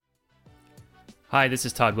Hi, this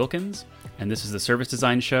is Todd Wilkins, and this is the Service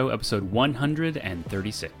Design Show, episode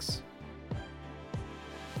 136.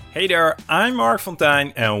 Hey there, I'm Mark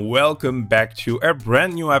Fontijn, and welcome back to a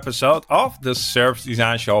brand new episode of the Service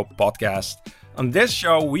Design Show podcast. On this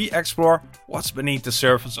show, we explore what's beneath the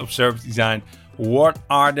surface of service design. What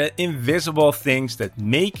are the invisible things that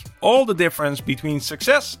make all the difference between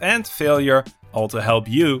success and failure, all to help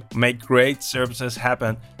you make great services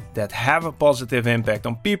happen that have a positive impact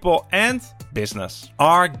on people and business.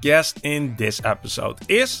 Our guest in this episode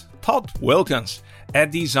is Todd Wilkins, a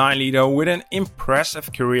design leader with an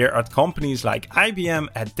impressive career at companies like IBM,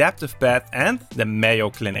 Adaptive Path, and the Mayo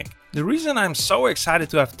Clinic. The reason I'm so excited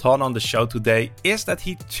to have Todd on the show today is that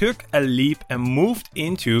he took a leap and moved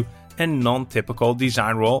into a non-typical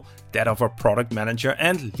design role, that of a product manager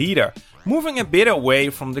and leader, moving a bit away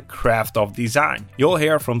from the craft of design. You'll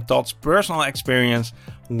hear from Todd's personal experience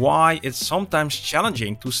why it's sometimes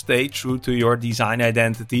challenging to stay true to your design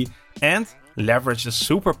identity and leverage the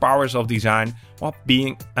superpowers of design while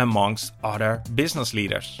being amongst other business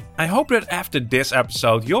leaders. I hope that after this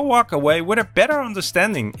episode you'll walk away with a better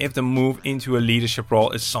understanding if the move into a leadership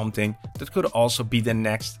role is something that could also be the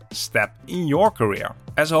next step in your career.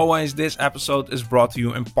 As always, this episode is brought to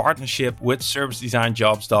you in partnership with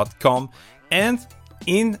ServiceDesignJobs.com, and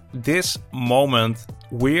in this moment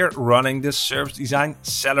we're running the Service Design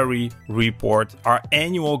Salary Report, our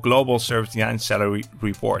annual global Service Design Salary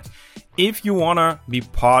Report. If you want to be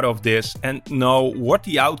part of this and know what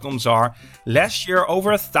the outcomes are, last year over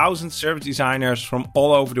 1,000 service designers from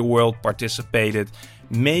all over the world participated.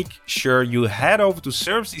 Make sure you head over to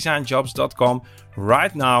ServiceDesignJobs.com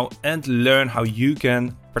right now and learn how you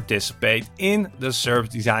can participate in the Service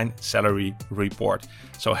Design Salary Report.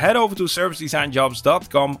 So head over to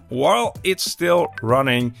ServiceDesignJobs.com while it's still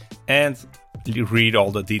running and read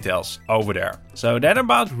all the details over there. So that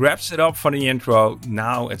about wraps it up for the intro.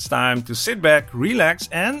 Now it's time to sit back, relax,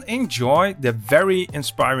 and enjoy the very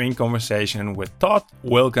inspiring conversation with Todd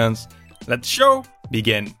Wilkins. Let the show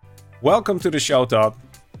begin. Welcome to the show, Todd.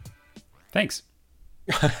 Thanks.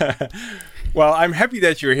 Well, I'm happy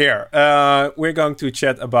that you're here. We're going to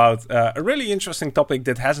chat about a really interesting topic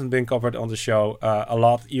that hasn't been covered on the show a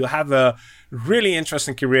lot. You have a really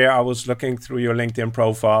interesting career. I was looking through your LinkedIn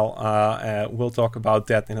profile. We'll talk about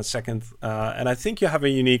that in a second. And I think you have a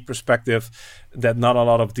unique perspective that not a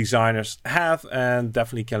lot of designers have, and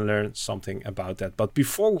definitely can learn something about that. But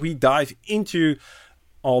before we dive into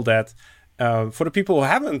all that, for the people who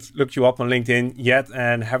haven't looked you up on LinkedIn yet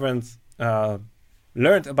and haven't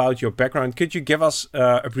learned about your background, could you give us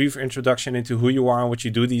a brief introduction into who you are and what you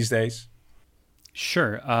do these days?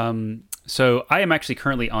 Sure. So I am actually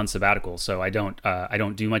currently on sabbatical, so I don't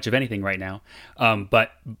do much of anything right now.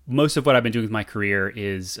 But most of what I've been doing with my career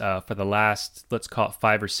is for the last, let's call it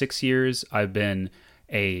 5 or 6 years, I've been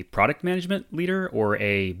a product management leader or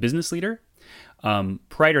a business leader.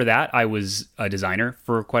 Prior to that, I was a designer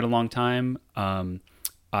for quite a long time. I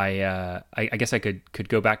guess I could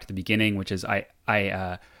go back to the beginning, which is I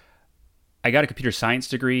got a computer science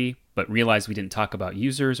degree, but realized we didn't talk about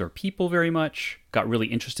users or people very much. Got really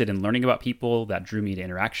interested in learning about people. That drew me to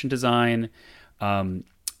interaction design.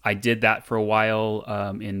 I did that for a while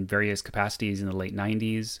in various capacities in the late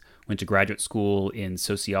 90s. Went to graduate school in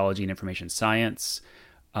sociology and information science,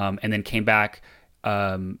 and then came back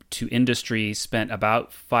to industry. Spent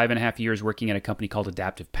about 5.5 years working at a company called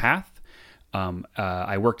Adaptive Path.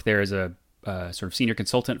 I worked there as a sort of senior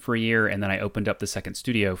consultant for a year, and then I opened up the second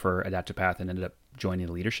studio for Adaptive Path and ended up joining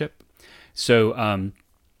the leadership. So, and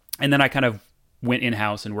then I kind of went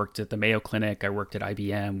in-house and worked at the Mayo Clinic. I worked at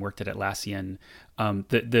IBM, worked at Atlassian.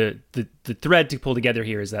 The thread to pull together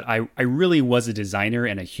here is that I really was a designer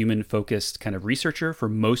and a human-focused kind of researcher for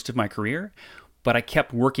most of my career, but I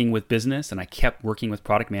kept working with business and I kept working with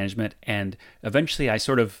product management, and eventually I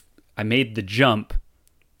made the jump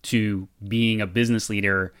to being a business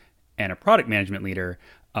leader and a product management leader,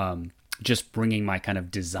 just bringing my kind of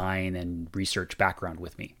design and research background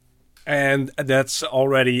with me. And that's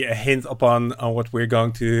already a hint upon what we're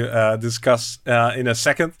going to discuss in a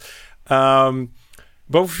second.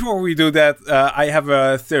 But before we do that, I have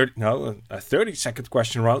a 30-second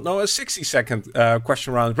question round. No, a 60-second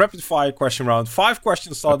question round, rapid-fire question round. 5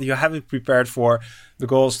 questions that you haven't prepared for. The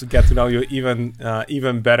goal is to get to know you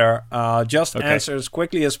even better. Just answer as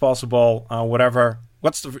quickly as possible.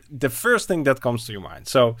 What's the first thing that comes to your mind?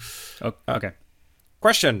 So, okay.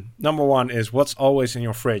 Question number 1 is, what's always in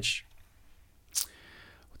your fridge?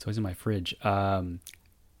 What's always in my fridge?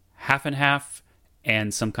 Half and half,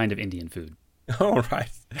 and some kind of Indian food. All right.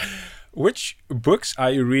 Which books are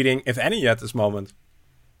you reading, if any, at this moment?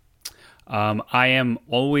 I am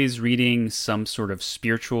always reading some sort of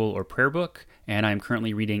spiritual or prayer book, and I'm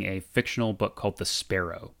currently reading a fictional book called The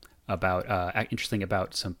Sparrow about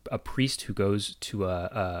a priest who goes to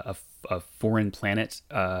a foreign planet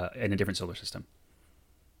in a different solar system.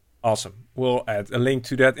 Awesome. We'll add a link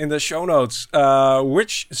to that in the show notes.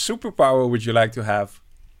 Which superpower would you like to have?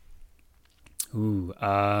 Ooh,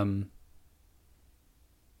 I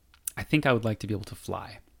think I would like to be able to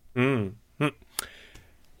fly.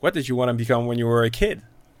 What did you want to become when you were a kid?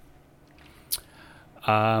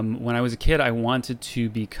 When I was a kid, I wanted to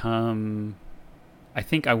be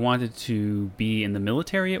in the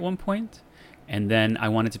military at one point, and then I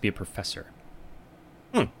wanted to be a professor.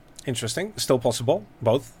 Interesting. Still possible.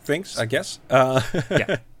 Both things, I guess.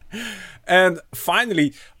 Yeah. And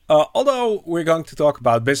finally, although we're going to talk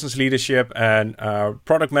about business leadership and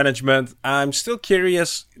product management, I'm still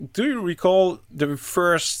curious, do you recall the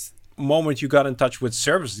first moment you got in touch with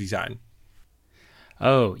service design?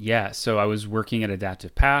 Oh, yeah. So I was working at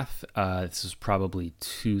Adaptive Path. This was probably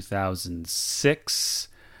 2006.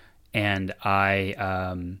 And I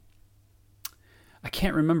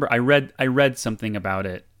can't remember. I read something about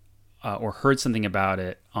it or heard something about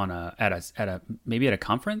it maybe at a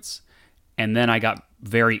conference. And then I got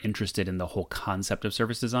very interested in the whole concept of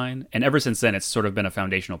service design. And ever since then, it's sort of been a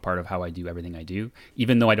foundational part of how I do everything I do,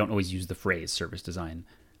 even though I don't always use the phrase service design.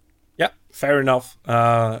 Yeah, fair enough.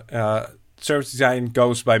 Service design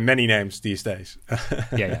goes by many names these days.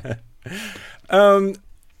 Yeah.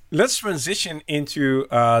 Let's transition into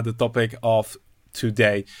the topic of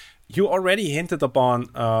today. You already hinted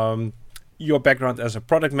upon your background as a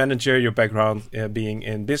product manager, your background being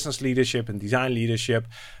in business leadership and design leadership.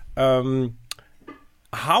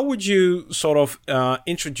 How would you sort of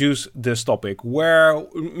introduce this topic? Where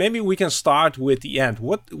maybe we can start with the end.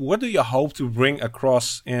 What do you hope to bring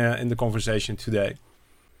across in the conversation today?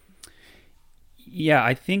 Yeah,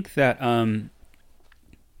 I think that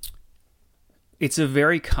it's a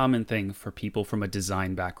very common thing for people from a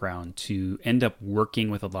design background to end up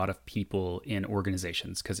working with a lot of people in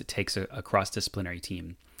organizations because it takes a cross-disciplinary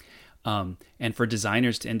team. And for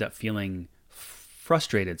designers to end up feeling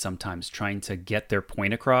frustrated sometimes trying to get their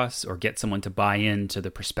point across or get someone to buy into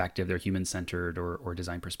the perspective, their human-centered or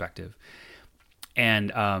design perspective.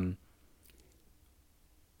 And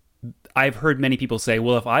I've heard many people say,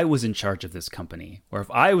 well, if I was in charge of this company, or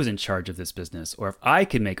if I was in charge of this business, or if I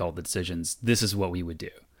could make all the decisions, this is what we would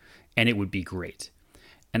do. And it would be great.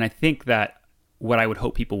 And I think that what I would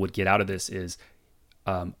hope people would get out of this is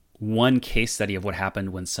one case study of what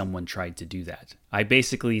happened when someone tried to do that. I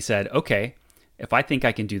basically said, okay, if I think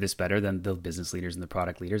I can do this better than the business leaders and the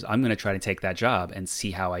product leaders, I'm going to try to take that job and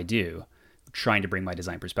see how I do, trying to bring my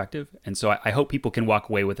design perspective. And so I hope people can walk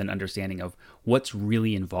away with an understanding of what's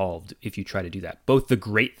really involved if you try to do that, both the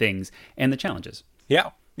great things and the challenges. Yeah,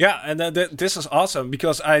 and this is awesome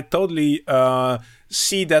because I totally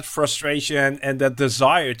see that frustration and that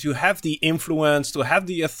desire to have the influence, to have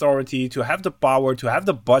the authority, to have the power, to have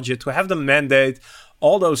the budget, to have the mandate,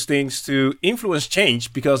 all those things to influence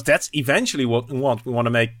change, because that's eventually what we want. We want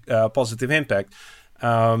to make a positive impact.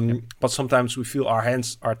 But sometimes we feel our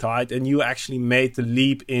hands are tied, and you actually made the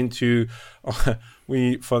leap into,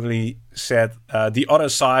 we funnily said, the other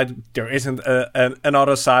side. There isn't an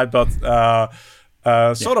other side, but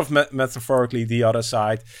sort of metaphorically the other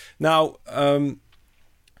side. Now,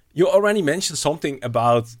 you already mentioned something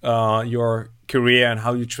about your career and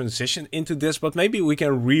how you transitioned into this, but maybe we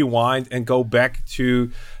can rewind and go back to,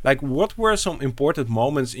 like, what were some important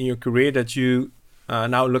moments in your career that you,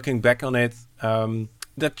 now looking back on it,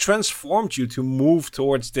 that transformed you to move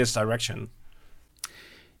towards this direction?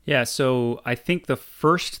 Yeah, so I think the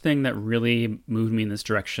first thing that really moved me in this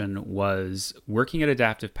direction was working at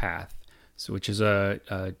Adaptive Path, which is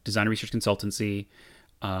a design research consultancy.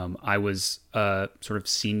 I was a sort of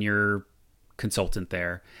senior consultant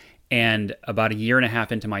there. And about a year and a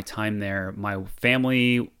half into my time there, my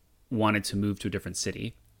family wanted to move to a different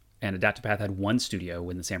city. And Adaptive Path had one studio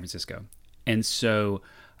in San Francisco. And so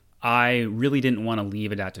I really didn't want to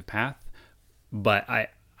leave Adaptive Path. But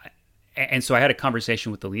so I had a conversation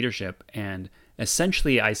with the leadership. And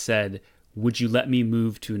essentially I said, would you let me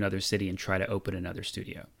move to another city and try to open another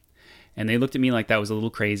studio? And they looked at me like that was a little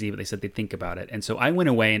crazy, but they said they'd think about it. And so I went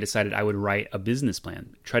away and decided I would write a business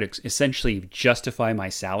plan, try to essentially justify my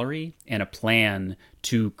salary and a plan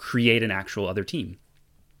to create an actual other team.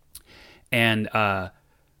 And I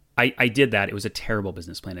did that. It was a terrible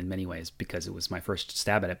business plan in many ways because it was my first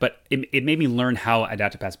stab at it. But it made me learn how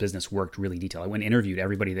Adaptive Path's business worked really detailed. I went and interviewed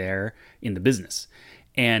everybody there in the business.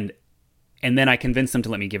 And then I convinced them to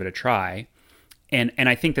let me give it a try. And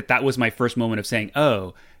I think that was my first moment of saying,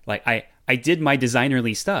 oh, like I I did my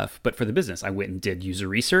designerly stuff, but for the business, I went and did user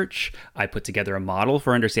research. I put together a model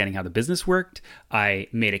for understanding how the business worked. I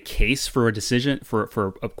made a case for a decision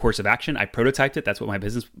for a course of action. I prototyped it. That's what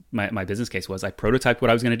my business case was. I prototyped what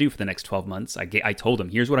I was going to do for the next 12 months. I told them,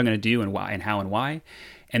 here's what I'm going to do and why and how and why.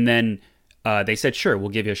 And then they said, sure, we'll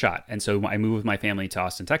give you a shot. And so I moved with my family to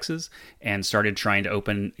Austin, Texas, and started trying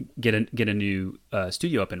to get a new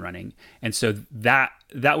studio up and running. And so that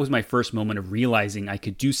was my first moment of realizing I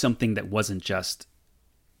could do something that wasn't just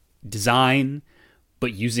design,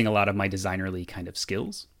 but using a lot of my designerly kind of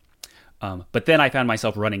skills. But then I found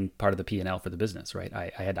myself running part of the P&L for the business, right?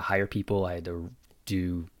 I had to hire people. I had to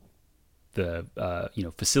do the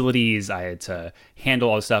facilities. I had to handle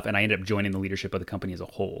all this stuff, and I ended up joining the leadership of the company as a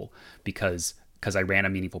whole because I ran a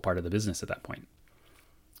meaningful part of the business at that point.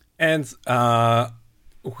 And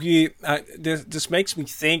this makes me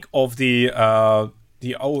think of the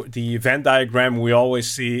Venn diagram we always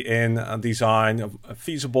see in design of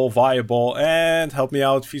feasible, viable, and help me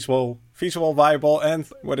out, feasible, viable, and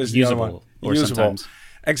what is the other one? Usable. Sometimes.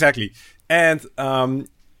 Exactly. And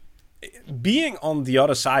being on the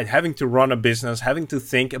other side, having to run a business, having to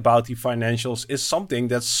think about the financials is something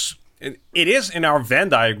it is in our Venn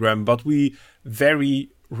diagram, but we very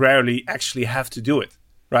rarely actually have to do it,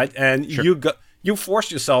 right? And sure. You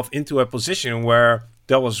forced yourself into a position where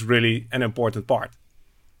that was really an important part.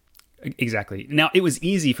 Exactly. Now, it was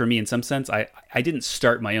easy for me in some sense. I didn't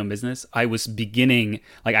start my own business. I was beginning,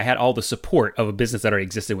 I had all the support of a business that already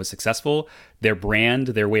existed, was successful, their brand,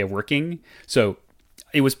 their way of working. So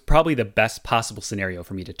it was probably the best possible scenario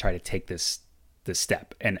for me to try to take this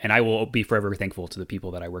step. And I will be forever thankful to the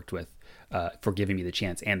people that I worked with for giving me the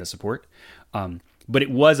chance and the support. But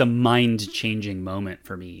it was a mind-changing moment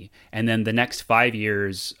for me. And then the next 5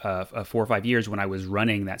 years, 4 or 5 years when I was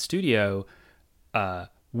running that studio,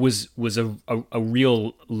 was a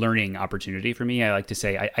real learning opportunity for me. I like to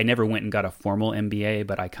say I never went and got a formal MBA,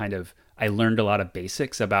 but I learned a lot of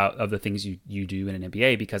basics of the things you do in an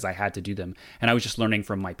MBA because I had to do them. And I was just learning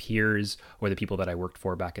from my peers or the people that I worked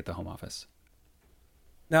for back at the home office.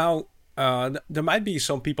 Now, there might be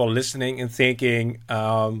some people listening and thinking,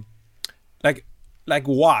 like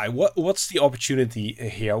why? What's the opportunity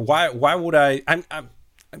here? Why would I'm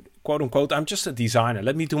quote unquote, I'm just a designer.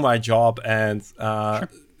 Let me do my job and sure.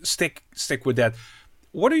 stick with that.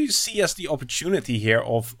 What do you see as the opportunity here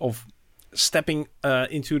of stepping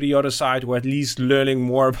into the other side, or at least learning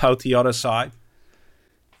more about the other side?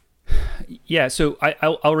 Yeah, so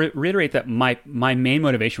I'll reiterate that my main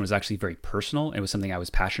motivation was actually very personal. It was something I was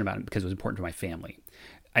passionate about because it was important to my family.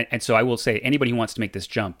 And so I will say, anybody who wants to make this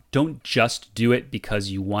jump, don't just do it because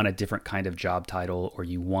you want a different kind of job title or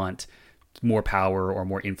you want more power or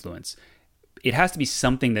more influence. It has to be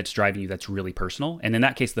something that's driving you that's really personal. And in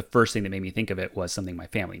that case, the first thing that made me think of it was something my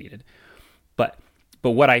family needed. But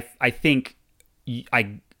what I think your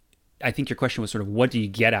question was sort of, what do you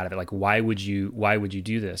get out of it? Like, why would you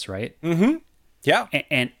do this, right? Mm-hmm. Yeah.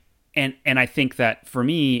 And I think that for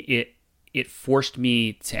me, it forced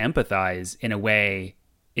me to empathize in a way.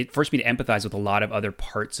 It forced me to empathize with a lot of other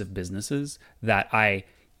parts of businesses that I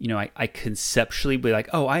conceptually be like,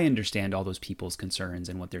 oh, I understand all those people's concerns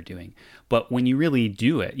and what they're doing. But when you really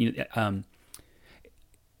do it, I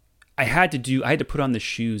had to put on the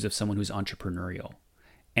shoes of someone who's entrepreneurial,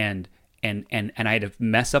 and I had to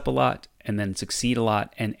mess up a lot and then succeed a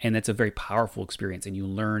lot, and it's a very powerful experience, and you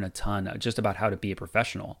learn a ton just about how to be a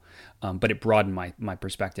professional. But it broadened my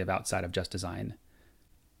perspective outside of just design.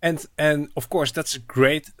 And of course, that's a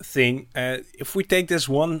great thing. If we take this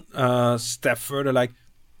one step further,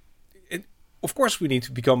 of course, we need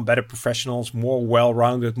to become better professionals, more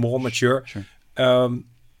well-rounded, more mature. Sure.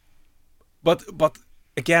 But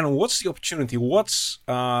again, what's the opportunity?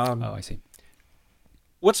 I see.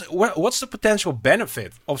 What's the potential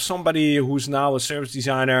benefit of somebody who's now a service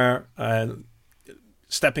designer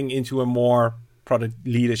stepping into a more product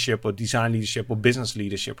leadership or design leadership or business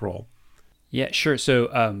leadership role? Yeah, sure.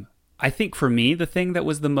 So I think for me, the thing that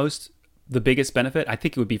was the biggest benefit, I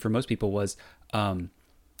think it would be for most people, was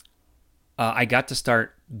I got to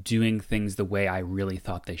start doing things the way I really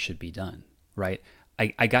thought they should be done, right?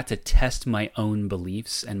 I got to test my own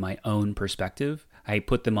beliefs and my own perspective. I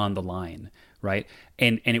put them on the line, right?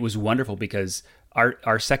 And it was wonderful because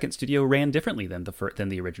our second studio ran differently than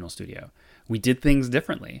the original studio. We did things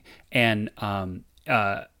differently, and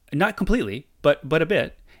not completely, but a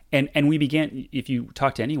bit. And we began. If you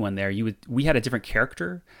talk to anyone there, we had a different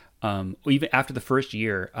character. Even after the first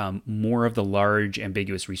year, more of the large,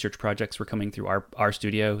 ambiguous research projects were coming through our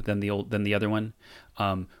studio than the other one.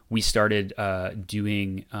 We started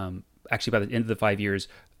doing actually by the end of the 5 years,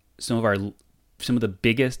 some of our some of the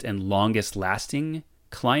biggest and longest lasting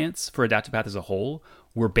clients for AdaptivePath as a whole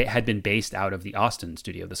had been based out of the Austin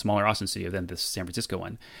studio, the smaller Austin studio than the San Francisco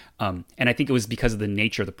one. And I think it was because of the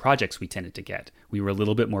nature of the projects we tended to get. We were a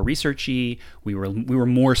little bit more researchy. We were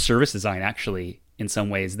more service design actually in some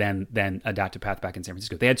ways than AdaptivePath back in San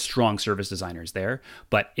Francisco. They had strong service designers there,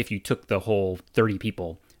 but if you took the whole 30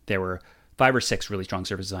 people, there were 5 or 6 really strong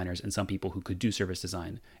service designers and some people who could do service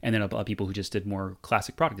design, and then a lot of people who just did more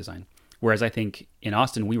classic product design. Whereas I think in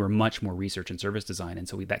Austin, we were much more research and service design. And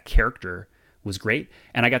so that character was great.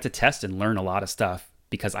 And I got to test and learn a lot of stuff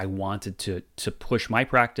because I wanted to push my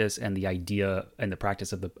practice and the idea and the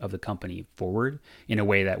practice of the company forward in a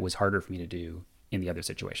way that was harder for me to do in the other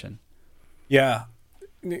situation. Yeah.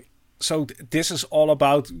 So this is all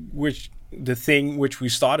about the thing which we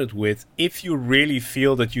started with. If you really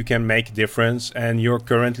feel that you can make a difference and you're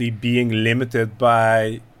currently being limited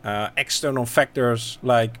by external factors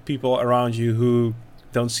like people around you who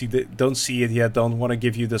don't see it yet, don't want to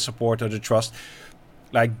give you the support or the trust,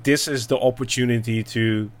 like this is the opportunity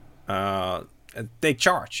to take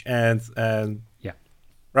charge and yeah,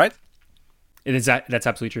 right. It is that's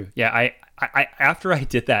absolutely true. Yeah, I after I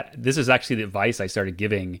did that, this is actually the advice I started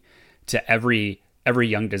giving to every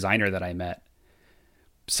young designer that I met,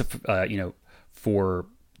 for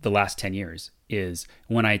the last 10 years, is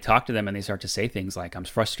when I talk to them and they start to say things like, I'm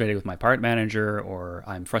frustrated with my product manager, or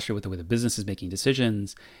I'm frustrated with the way the business is making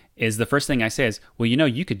decisions, is the first thing I say is, well,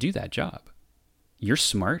 you could do that job. You're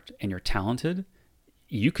smart and you're talented.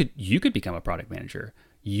 You could become a product manager.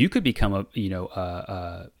 You could become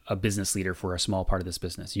a business leader for a small part of this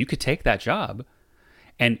business. You could take that job.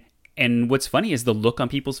 And what's funny is the look on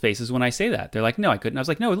people's faces when I say that. They're like, no, I couldn't. I was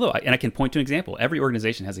like, no, look. And I can point to an example. Every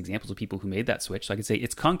organization has examples of people who made that switch. So I can say,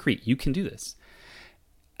 it's concrete. You can do this.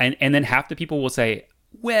 And then half the people will say,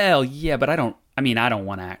 well, yeah, but I don't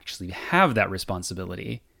want to actually have that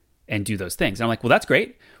responsibility and do those things. And I'm like, well, that's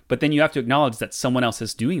great. But then you have to acknowledge that someone else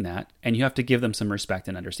is doing that, and you have to give them some respect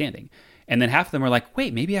and understanding. And then half of them are like,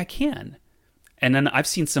 wait, maybe I can. And then I've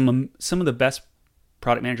seen some of the best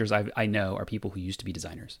product managers I know are people who used to be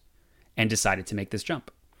designers and decided to make this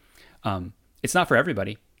jump. It's not for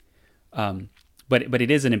everybody, but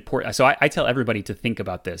it is an important. So I tell everybody to think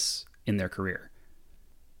about this in their career.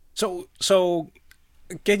 So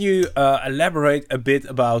can you elaborate a bit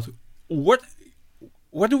about what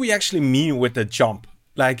do we actually mean with the jump?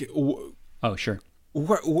 Like, oh, sure.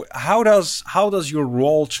 How does your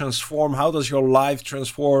role transform? How does your life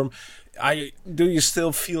transform? Do you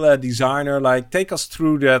still feel a designer? Like, take us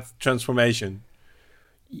through that transformation.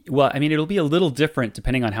 Well, I mean, it'll be a little different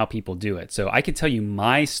depending on how people do it. So I could tell you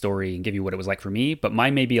my story and give you what it was like for me, but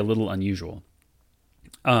mine may be a little unusual.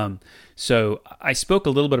 So I spoke a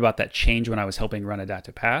little bit about that change when I was helping run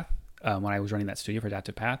AdaptivePath, when I was running that studio for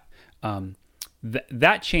AdaptivePath.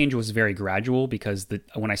 That change was very gradual because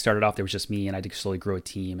when I started off, there was just me, and I had to slowly grow a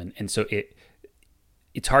team. And so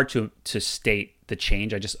it's hard to state the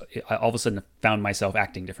change. I all of a sudden found myself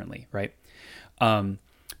acting differently, right?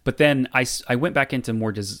 But then I went back into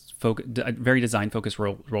more very design-focused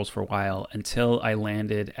roles for a while until I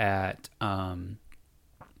landed at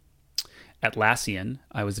Atlassian.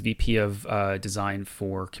 I was VP of design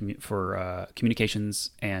for communications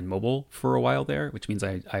and mobile for a while there, which means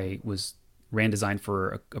I ran design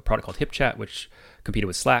for a product called HipChat, which competed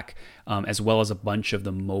with Slack, as well as a bunch of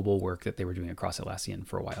the mobile work that they were doing across Atlassian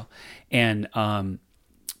for a while. And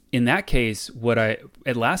in that case,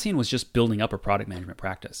 Atlassian was just building up a product management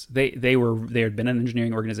practice. They had been an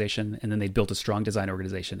engineering organization, and then they built a strong design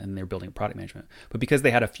organization, and they were building a product management. But because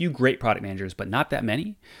they had a few great product managers, but not that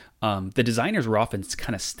many, the designers were often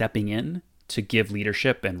kind of stepping in to give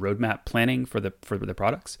leadership and roadmap planning for the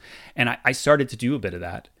products. And I started to do a bit of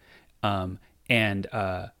that. And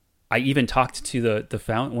I even talked to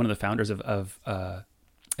one of the founders of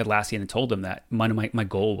Atlassian and told them that my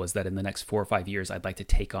goal was that in the next 4 or 5 years, I'd like to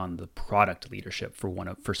take on the product leadership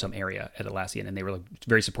for some area at Atlassian. And they were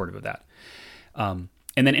very supportive of that. And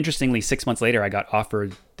then interestingly, 6 months later, I got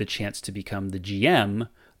offered the chance to become the GM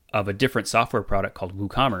of a different software product called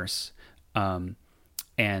WooCommerce. And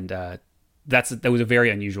that was a very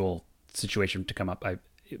unusual situation to come up.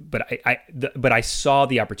 But I saw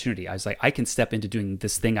the opportunity. I was like, I can step into doing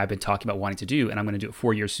this thing I've been talking about wanting to do, and I'm going to do it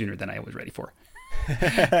 4 years sooner than I was ready for.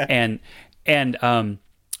 and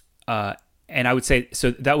I would say,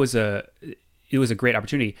 so it was a great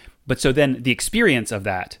opportunity. But so then the experience of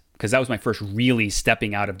that, because that was my first really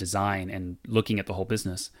stepping out of design and looking at the whole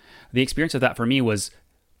business. The experience of that for me was,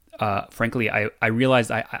 frankly, I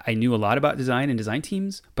realized I knew a lot about design and design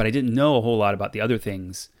teams, but I didn't know a whole lot about the other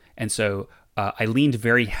things. And so I leaned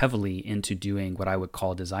very heavily into doing what I would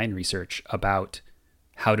call design research about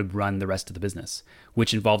how to run the rest of the business,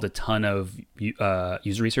 which involved a ton of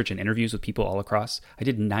user research and interviews with people all across. I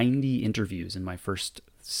did 90 interviews in my first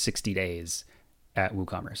 60 days at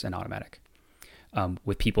WooCommerce and Automattic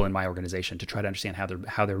with people in my organization to try to understand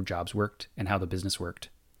how their jobs worked and how the business worked,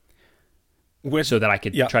 so that I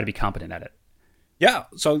could try to be competent at it. Yeah.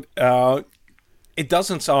 So it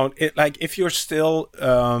doesn't sound like if you're still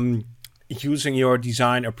using your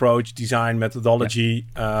design approach, design methodology.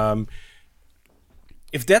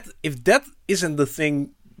 If that isn't the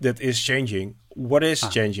thing that is changing, what is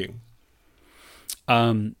changing?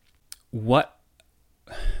 What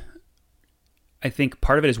I think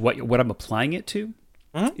part of it is what I'm applying it to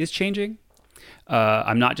is changing.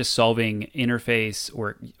 I'm not just solving interface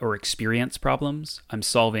or experience problems. I'm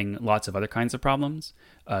solving lots of other kinds of problems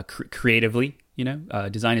creatively.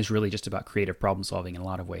 Design is really just about creative problem solving in a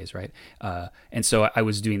lot of ways, right? And so I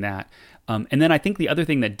was doing that. And then I think the other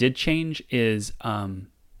thing that did change is I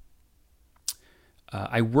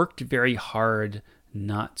worked very hard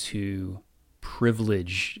not to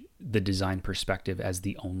privilege the design perspective as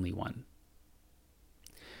the only one,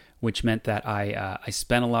 which meant that I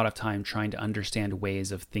spent a lot of time trying to understand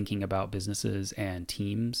ways of thinking about businesses and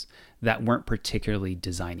teams that weren't particularly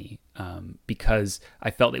designy, because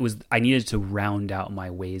I felt I needed to round out my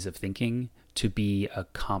ways of thinking to be a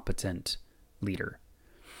competent leader.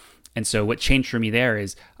 And so what changed for me there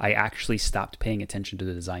is I actually stopped paying attention to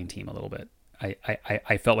the design team a little bit.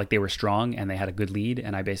 I felt like they were strong and they had a good lead,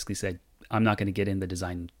 and I basically said, I'm not going to get in the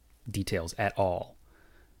design details at all.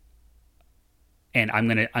 And I'm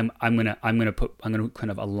gonna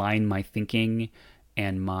kind of align my thinking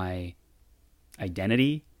and my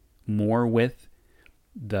identity more with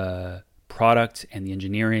the product and the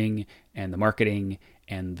engineering and the marketing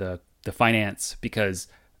and the finance, because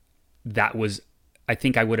that was, I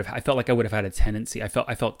felt like I would have had a tendency. I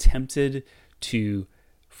felt tempted to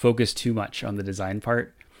focus too much on the design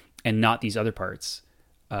part and not these other parts.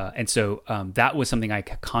 And so that was something I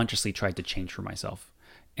consciously tried to change for myself.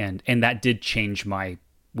 And that did change my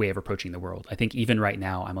way of approaching the world. I think even right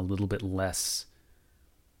now, I'm a little bit less,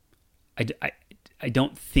 I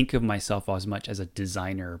don't think of myself as much as a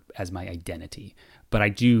designer as my identity, but I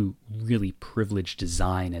do really privilege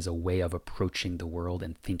design as a way of approaching the world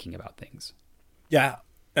and thinking about things. Yeah.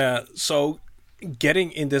 So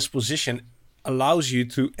getting in this position allows you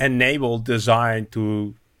to enable design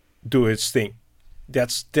to do its thing.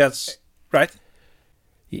 That's right.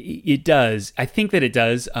 It does. I think that it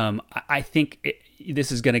does. I think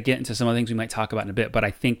this is going to get into some other things we might talk about in a bit, but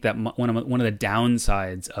I think that one of the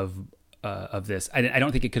downsides of this, I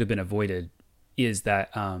don't think it could have been avoided, is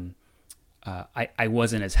that I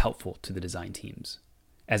wasn't as helpful to the design teams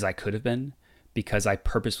as I could have been, because I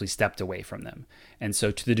purposely stepped away from them. And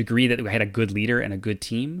so to the degree that we had a good leader and a good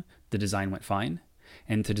team, the design went fine.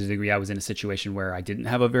 And to the degree I was in a situation where I didn't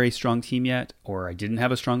have a very strong team yet, or I didn't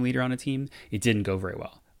have a strong leader on a team, it didn't go very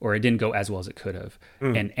well, or it didn't go as well as it could have.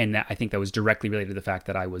 And I think that was directly related to the fact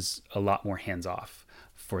that I was a lot more hands off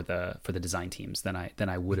for the design teams than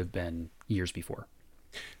I would have been years before.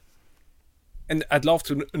 And I'd love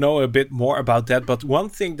to know a bit more about that. But one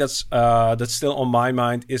thing that's still on my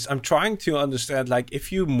mind is I'm trying to understand, like,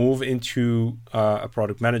 if you move into a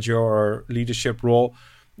product manager or leadership role,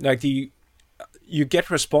 like you get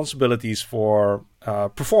responsibilities for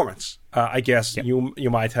performance. I guess you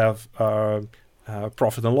might have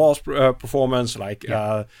profit and loss performance, like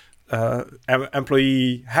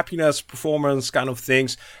employee happiness performance kind of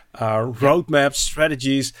things, roadmaps,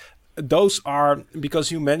 strategies. Those are,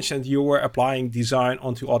 because you mentioned you were applying design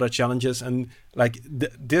onto other challenges, and like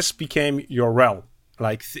this became your realm,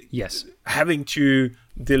 like yes, having to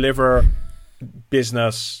deliver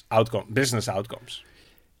business outcomes.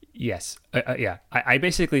 Yes. I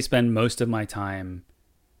basically spend most of my time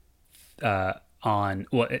on,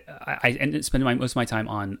 well, I ended up spending most of my time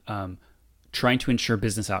on trying to ensure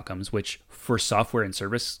business outcomes, which for software and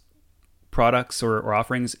service products or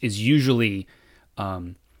offerings is usually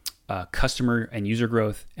customer and user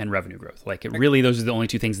growth and revenue growth. Like it really, those are the only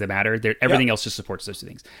two things that matter. Everything else just supports those two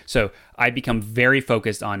things. So I become very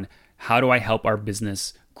focused on how do I help our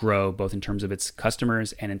business grow, both in terms of its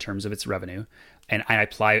customers and in terms of its revenue. And I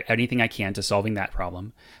apply anything I can to solving that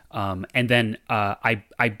problem. And then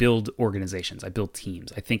I build organizations. I build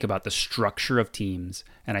teams. I think about the structure of teams,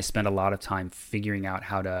 and I spend a lot of time figuring out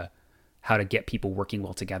how to get people working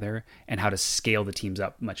well together and how to scale the teams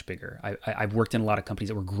up much bigger. I've worked in a lot of companies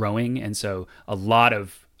that were growing, and so a lot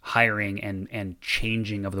of hiring and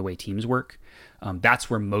changing of the way teams work. That's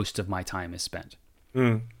where most of my time is spent.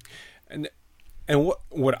 And And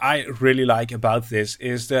what I really like about this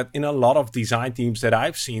is that in a lot of design teams that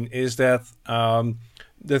I've seen is that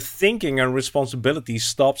the thinking and responsibility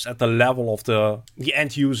stops at the level of the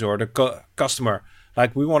end user or the customer.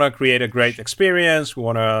 Like, we want to create a great experience. We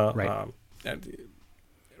want to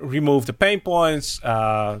remove the pain points,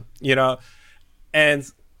 and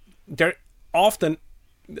there often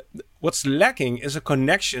what's lacking is a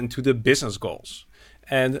connection to the business goals.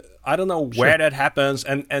 And I don't know where that happens.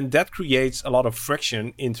 And that creates a lot of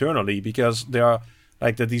friction internally, because there are,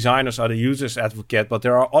 like, the designers are the users advocate, but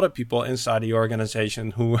there are other people inside the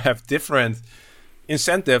organization who have different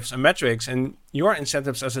incentives and metrics. And your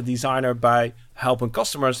incentives as a designer by helping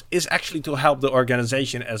customers is actually to help the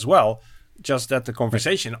organization as well. Just that the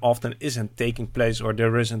conversation often isn't taking place, or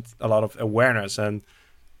there isn't a lot of awareness. And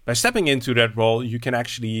by stepping into that role, you can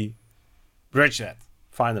actually bridge that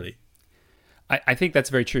finally. I think that's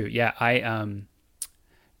very true. Yeah,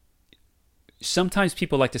 sometimes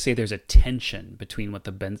people like to say there's a tension between what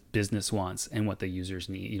the business wants and what the users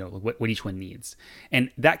need, what each one needs. And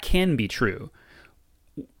that can be true.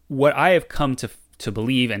 What I have come to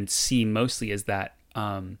believe and see mostly is that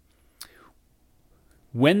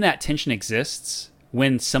when that tension exists,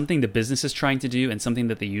 when something the business is trying to do and something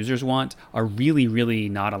that the users want are really, really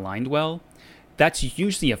not aligned well, that's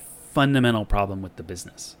usually a fundamental problem with the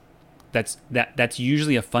business. That's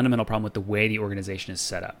usually a fundamental problem with the way the organization is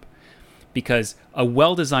set up. Because a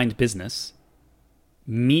well-designed business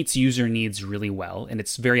meets user needs really well, and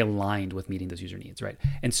it's very aligned with meeting those user needs, right?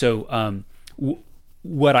 And so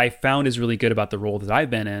what I found is really good about the role that I've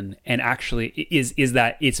been in, and actually is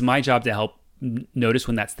that it's my job to help notice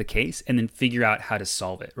when that's the case and then figure out how to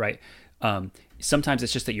solve it, right? Sometimes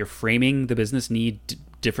it's just that you're framing the business need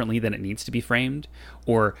differently than it needs to be framed,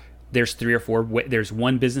 or there's there's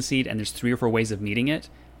one business need and there's 3 or 4 ways of meeting it,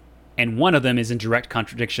 and one of them is in direct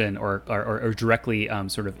contradiction or directly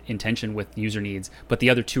sort of in tension with user needs, but the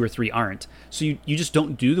other 2 or 3 aren't. So you just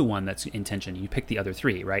don't do the one that's in tension. You pick the other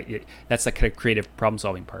 3, right? That's the kind of creative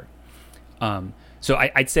problem-solving part. So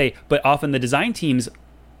I'd say, but often the design teams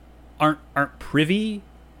aren't privy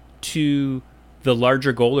to the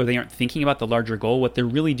larger goal, or they aren't thinking about the larger goal. What they're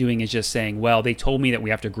really doing is just saying, well, they told me that we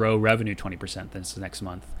have to grow revenue 20% this next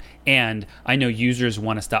month, and I know users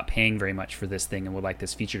want to stop paying very much for this thing and would like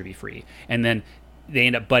this feature to be free. And then they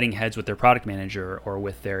end up butting heads with their product manager or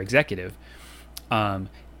with their executive,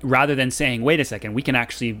 rather than saying, wait a second, we can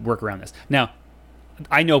actually work around this. Now,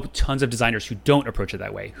 I know tons of designers who don't approach it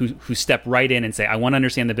that way, who step right in and say, I want to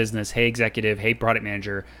understand the business. Hey, executive. Hey, product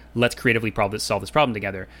manager. Let's creatively solve this problem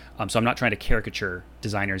together. So I'm not trying to caricature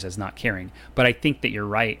designers as not caring. But I think that you're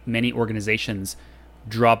right. Many organizations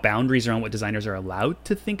draw boundaries around what designers are allowed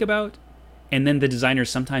to think about, and then the designers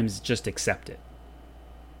sometimes just accept it.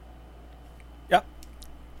 Yeah.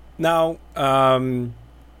 Now,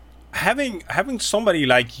 having somebody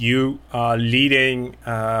like you leading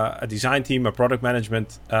a design team, a product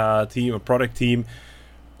management team, a product team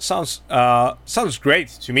sounds great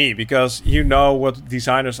to me, because you know what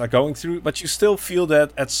designers are going through, but you still feel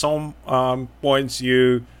that at some points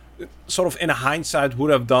you sort of in hindsight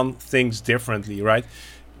would have done things differently, right?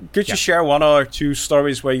 Could you share 1 or 2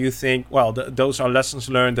 stories where you think, well, those are lessons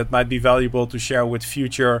learned that might be valuable to share with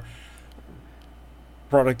future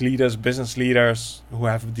product leaders, business leaders who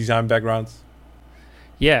have a design background?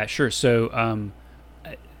 Yeah, sure. So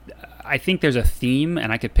I think there's a theme,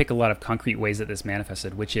 and I could pick a lot of concrete ways that this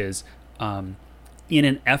manifested, which is in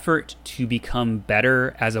an effort to become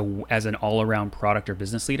better as an all-around product or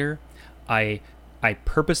business leader, I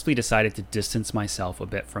purposely decided to distance myself a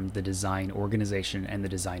bit from the design organization and the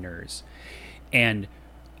designers. And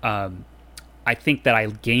I think that I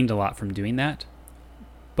gained a lot from doing that.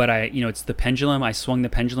 But it's the pendulum. I swung the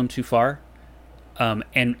pendulum too far, and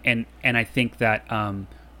I think that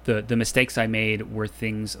the mistakes I made were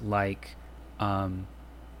things like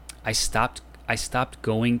I stopped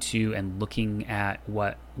going to and looking at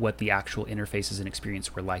what the actual interfaces and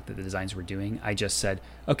experience were like that the designs were doing. I just said,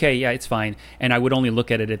 okay, yeah, it's fine, and I would only look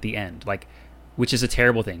at it at the end, which is a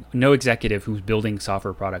terrible thing. No executive who's building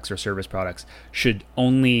software products or service products should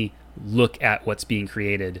only look at what's being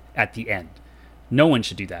created at the end. No one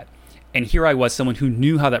should do that. And here I was, someone who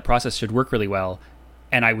knew how that process should work really well,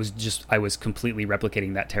 and I was completely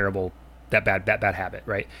replicating that bad habit,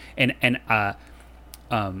 right? And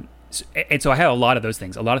so I had a lot of those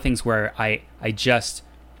things, a lot of things where I didn't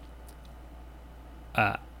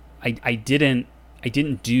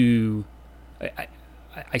do.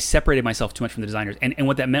 I separated myself too much from the designers, and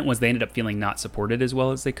what that meant was they ended up feeling not supported as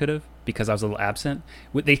well as they could have because I was a little absent.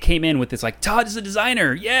 They came in with this like, Todd is a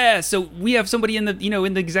designer, yeah, so we have somebody in the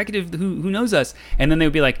in the executive who knows us, and then they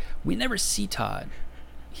would be like, we never see Todd,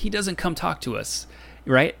 he doesn't come talk to us,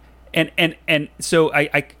 right? And so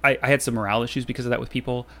I had some morale issues because of that with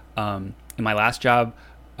people. In my last job,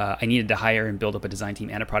 I needed to hire and build up a design team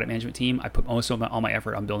and a product management team. I put most of all my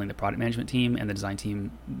effort on building the product management team, and the design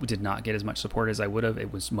team did not get as much support as I would have.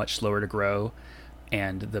 It was much slower to grow,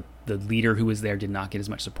 and the leader who was there did not get as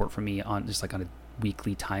much support from me on a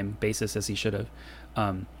weekly time basis as he should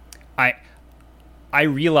have. I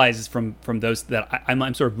realized from those that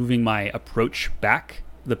I'm sort of moving my approach back,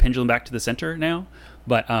 the pendulum back to the center now,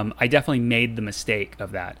 but I definitely made the mistake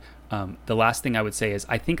of that. The last thing I would say is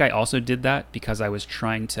I think I also did that because I was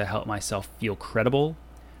trying to help myself feel credible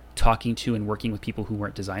talking to and working with people who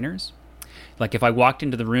weren't designers. Like if I walked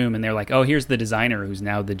into the room and they're like, oh, here's the designer who's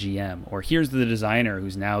now the GM, or here's the designer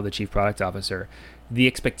who's now the chief product officer, the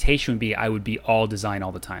expectation would be I would be all design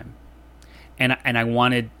all the time. And I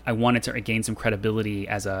wanted to gain some credibility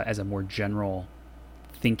as a more general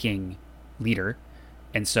thinking leader.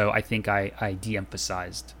 And so I think I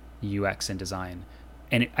de-emphasized UX and design.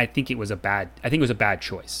 And I think it was a bad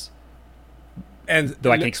choice. And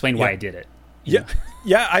though I can explain why I did it.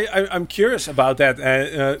 I'm curious about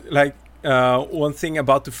that. One thing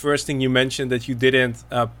about the first thing you mentioned, that you didn't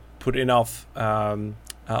put enough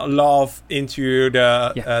love into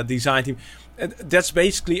the design team. That's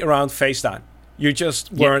basically around FaceTime. You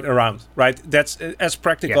just weren't around, right? That's as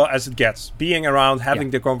practical as it gets. Being around, having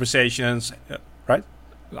the conversations, right?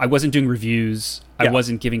 I wasn't doing reviews. I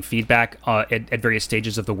wasn't giving feedback at various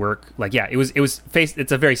stages of the work. It was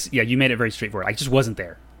you made it very straightforward. I just wasn't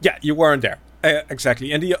there. Yeah, you weren't there.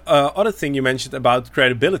 Exactly. And the other thing you mentioned about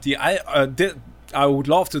credibility, I would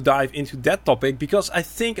love to dive into that topic, because I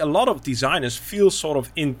think a lot of designers feel sort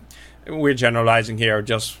of we're generalizing here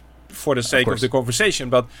just for the sake of the conversation,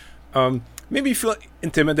 but maybe feel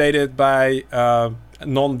intimidated by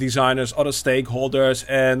non-designers, other stakeholders,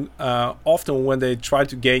 and often when they try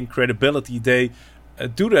to gain credibility, they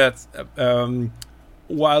do that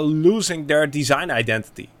while losing their design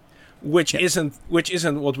identity, which isn't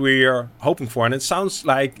what we're hoping for. And it sounds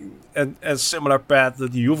like a similar path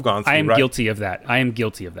that you've gone through. I am guilty of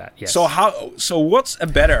that. Yes. So what's a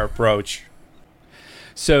better approach?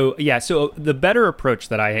 So the better approach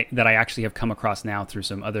that I actually have come across now through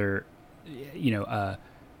some other,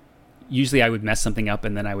 usually I would mess something up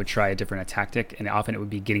and then I would try a different tactic, and often it would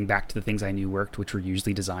be getting back to the things I knew worked, which were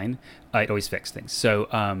usually design. It always fixed things.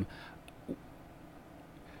 So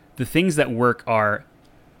the things that work are,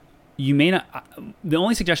 you may not. The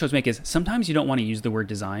only suggestion I would make is sometimes you don't want to use the word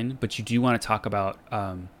design, but you do want to talk about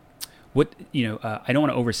I don't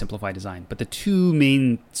want to oversimplify design, but the two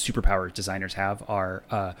main superpowers designers have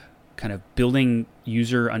are kind of building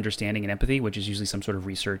user understanding and empathy, which is usually some sort of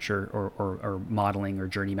research or modeling or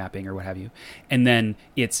journey mapping or what have you. And then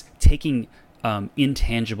it's taking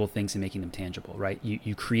intangible things and making them tangible, right?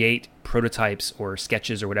 You create prototypes or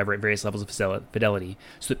sketches or whatever at various levels of fidelity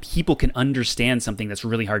so that people can understand something that's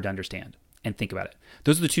really hard to understand and think about it.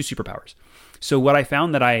 Those are the two superpowers. So what I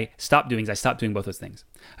found that I stopped doing is I stopped doing both those things.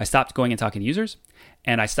 I stopped going and talking to users,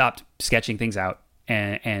 and I stopped sketching things out,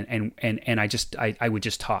 and I would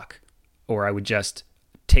just talk, or I would just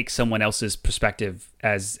take someone else's perspective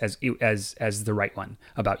as the right one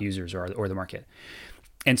about users or the market.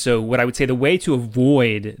 And so what I would say, the way to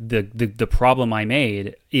avoid the problem I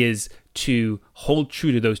made is to hold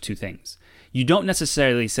true to those two things. You don't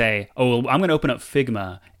necessarily say, oh, well, I'm going to open up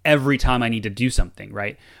Figma every time I need to do something,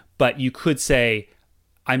 right? But you could say,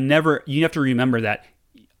 you have to remember that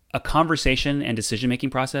a conversation and decision-making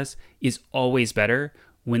process is always better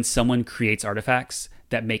when someone creates artifacts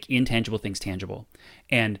that make intangible things tangible.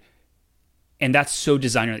 And that's so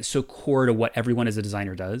designer, it's so core to what everyone as a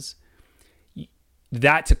designer does.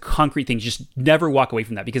 That's a concrete thing. Just never walk away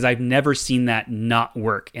from that, because I've never seen that not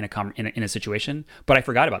work in a situation. But I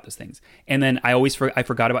forgot about those things, and then I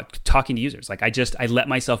forgot about talking to users. Like I let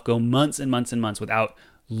myself go months and months and months without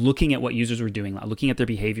looking at what users were doing, looking at their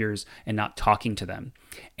behaviors, and not talking to them.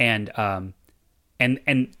 And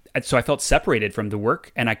so I felt separated from the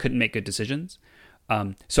work, and I couldn't make good decisions.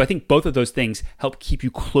 So I think both of those things help keep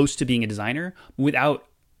you close to being a designer without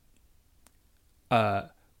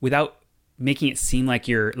making it seem like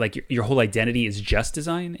your whole identity is just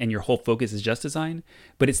design and your whole focus is just design.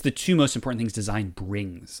 But it's the two most important things design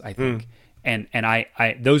brings, I think. And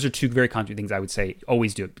I those are two very concrete things I would say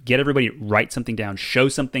always do it. Get everybody to write something down, show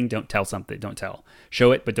something, don't tell something, don't tell.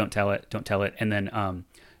 Show it, but don't tell it, don't tell it. And then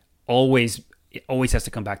always it always has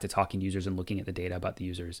to come back to talking to users and looking at the data about the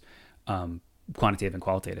users, quantitative and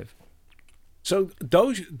qualitative. So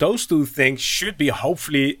those two things should be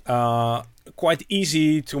hopefully quite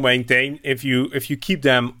easy to maintain if you keep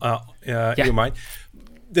them in your mind.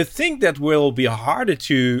 The thing that will be harder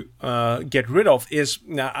to get rid of is,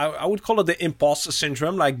 now I would call it the imposter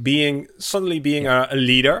syndrome, like suddenly being a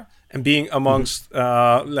leader and being amongst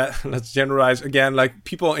let's generalize again, like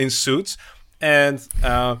people in suits. And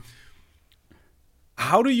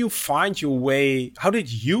how did you find your way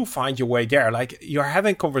there? Like, you're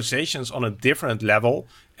having conversations on a different level,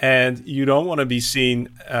 and you don't want to be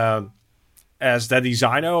seen as that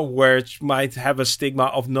designer, which might have a stigma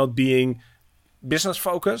of not being business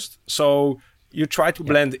focused. So you try to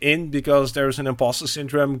blend in because there's an imposter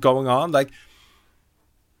syndrome going on. Like,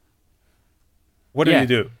 what do you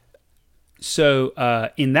do?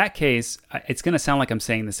 So in that case, it's going to sound like I'm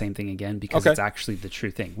saying the same thing again, because it's actually the true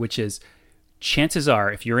thing, which is, chances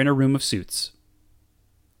are, if you're in a room of suits,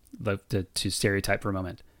 to stereotype for a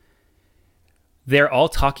moment, they're all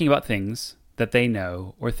talking about things that they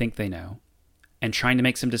know or think they know and trying to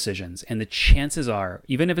make some decisions. And the chances are,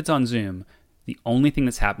 even if it's on Zoom, the only thing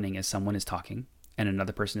that's happening is someone is talking and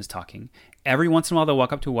another person is talking. Every once in a while, they'll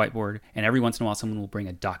walk up to a whiteboard, and every once in a while, someone will bring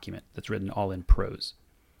a document that's written all in prose.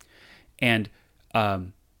 And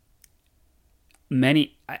and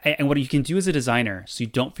what you can do as a designer, so you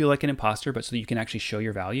don't feel like an imposter, but so that you can actually show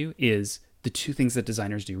your value, is the two things that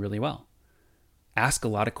designers do really well. Ask a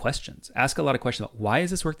lot of questions. Ask a lot of questions about, why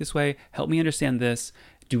does this work this way? Help me understand this.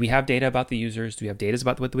 Do we have data about the users? Do we have data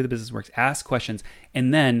about the way the business works? Ask questions,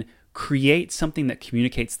 and then create something that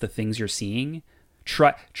communicates the things you're seeing.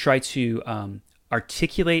 Try to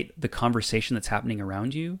articulate the conversation that's happening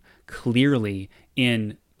around you clearly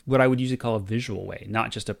in what I would usually call a visual way, not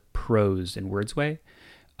just a prose and words way.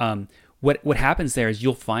 What happens there is,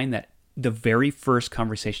 you'll find that the very first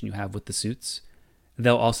conversation you have with the suits,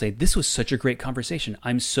 they'll all say, "This was such a great conversation.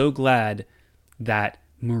 I'm so glad that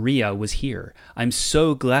Maria was here. I'm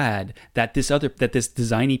so glad that this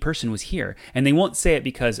designy person was here." And they won't say it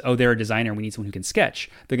because, oh, they're a designer, we need someone who can sketch.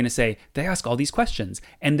 They're going to say, they ask all these questions,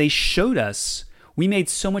 and they showed us we made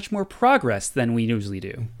so much more progress than we usually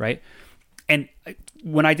do, right? And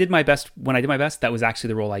when I did my best, that was actually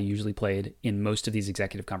the role I usually played in most of these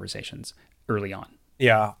executive conversations early on.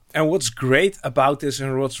 Yeah, and what's great about this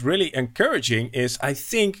and what's really encouraging is, I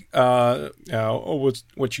think,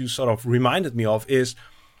 what you sort of reminded me of is,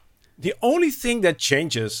 the only thing that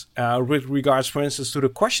changes with regards, for instance, to the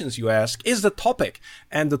questions you ask is the topic.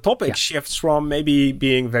 And the topic shifts from maybe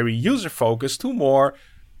being very user-focused to more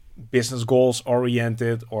business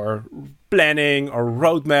goals-oriented, or planning, or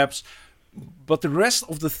roadmaps. But the rest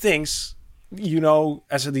of the things,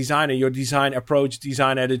 as a designer, your design approach,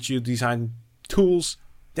 design attitude, design tools,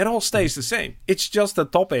 that all stays the same. It's just a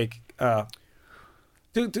topic to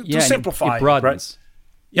simplify. It broadens. Right?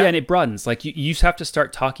 Yeah, and it broadens. Like, you have to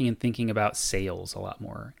start talking and thinking about sales a lot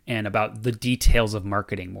more, and about the details of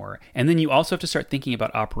marketing more. And then you also have to start thinking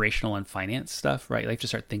about operational and finance stuff, right? You have to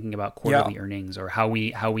start thinking about quarterly earnings, or how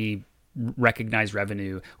we recognize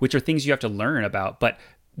revenue, which are things you have to learn about. But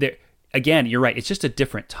again, you're right. It's just a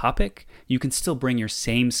different topic. You can still bring your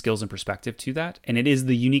same skills and perspective to that, and it is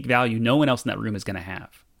the unique value no one else in that room is going to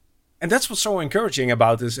have. And that's what's so encouraging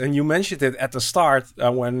about this. And you mentioned it at the start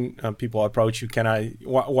when people approach you.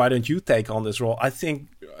 Why don't you take on this role? I think,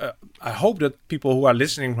 I hope that people who are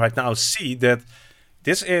listening right now see that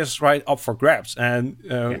this is right up for grabs, and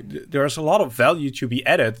there's a lot of value to be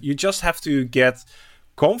added. You just have to get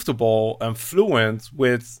comfortable and fluent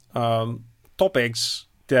with topics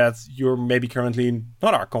that you're maybe currently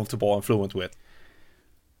not are comfortable and fluent with.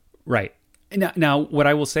 Right. Now, what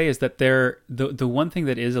I will say is that the one thing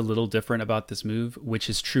that is a little different about this move, which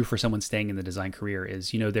is true for someone staying in the design career,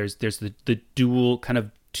 is, there's the dual kind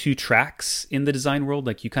of two tracks in the design world.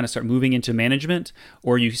 Like, you kind of start moving into management,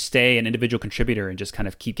 or you stay an individual contributor and just kind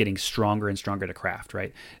of keep getting stronger and stronger to craft,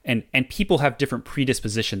 right? And people have different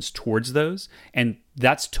predispositions towards those, and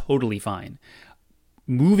that's totally fine.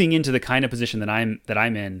 Moving into the kind of position that I'm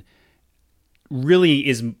in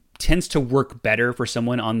really tends to work better for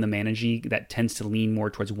someone on the managing that tends to lean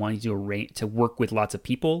more towards wanting to work with lots of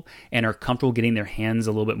people and are comfortable getting their hands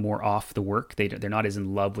a little bit more off the work. They're not as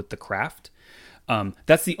in love with the craft.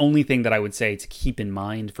 That's the only thing that I would say to keep in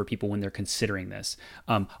mind for people when they're considering this.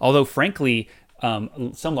 Although, frankly,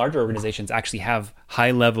 some larger organizations actually have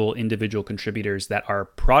high-level individual contributors that are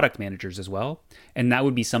product managers as well, and that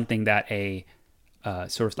would be something that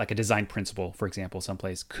sort of like a design principal, for example,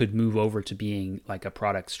 someplace could move over to being like a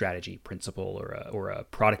product strategy principal or a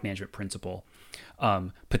product management principal,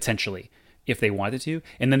 potentially. if they wanted to,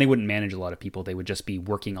 and then they wouldn't manage a lot of people. They would just be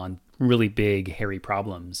working on really big, hairy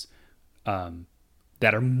problems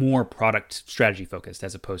that are more product strategy focused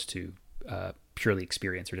as opposed to purely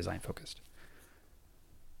experience or design focused.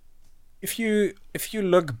 If you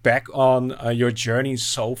look back on your journey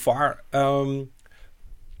so far,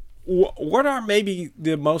 what are maybe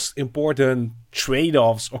the most important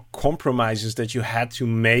trade-offs or compromises that you had to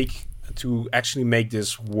make to actually make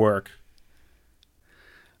this work?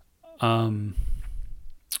 The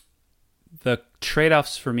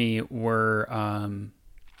trade-offs for me were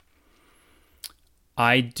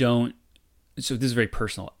so this is very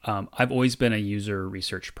personal. I've always been a user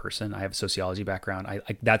research person. I have a sociology background.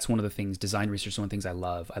 That's one of the things, design research is one of the things I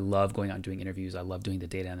love. I love going out and doing interviews. I love doing the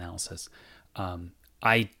data analysis.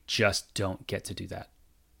 I just don't get to do that.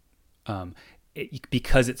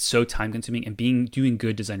 Because it's so time consuming, and doing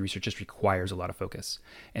good design research just requires a lot of focus.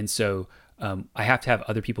 And so I have to have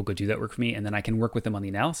other people go do that work for me, and then I can work with them on the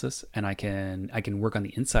analysis, and I can work on the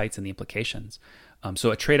insights and the implications.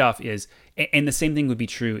 So a trade-off is, and the same thing would be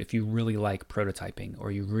true if you really like prototyping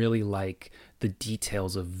or you really like the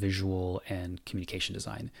details of visual and communication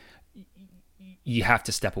design. You have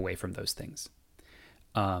to step away from those things,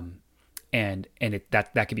 and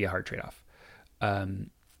that could be a hard trade-off.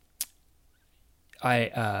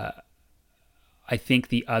 I think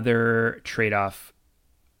the other trade-off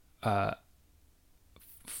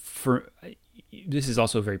for this is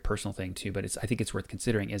also a very personal thing too, but I think it's worth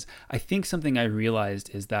considering. Is I think something I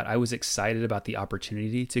realized is that I was excited about the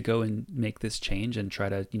opportunity to go and make this change and try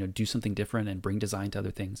to do something different and bring design to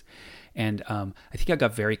other things, and I think I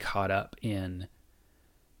got very caught up in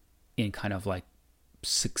kind of like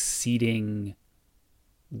succeeding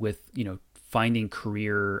with finding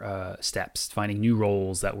career steps, finding new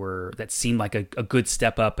roles that seemed like a good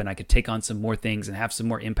step up, and I could take on some more things and have some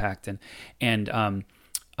more impact.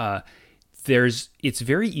 It's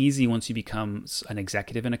very easy once you become an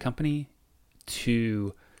executive in a company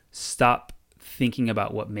to stop thinking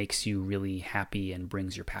about what makes you really happy and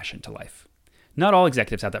brings your passion to life. Not all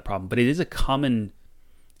executives have that problem, but it is a common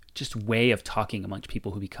just way of talking amongst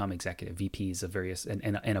people who become executive VPs of various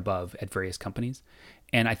and above at various companies.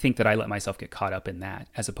 And I think that I let myself get caught up in that,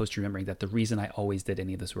 as opposed to remembering that the reason I always did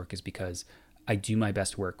any of this work is because I do my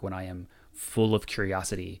best work when I am full of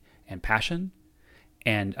curiosity and passion.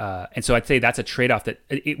 And so I'd say that's a trade-off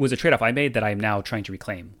it was a trade-off I made that I'm now trying to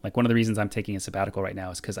reclaim. Like, one of the reasons I'm taking a sabbatical right now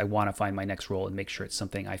is because I want to find my next role and make sure it's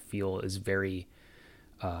something I feel is very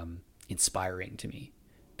inspiring to me.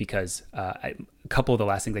 Because a couple of the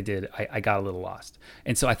last things I did, I got a little lost.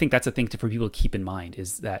 And so I think that's a thing for people to keep in mind,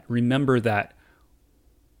 is that remember that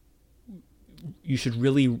you should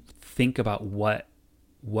really think about what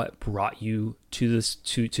brought you to this,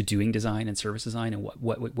 to doing design and service design, and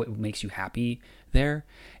what makes you happy there,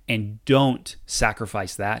 and don't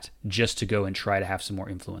sacrifice that just to go and try to have some more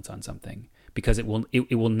influence on something, because it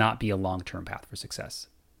will not be a long-term path for success.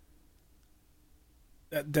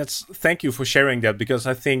 Thank you for sharing that, because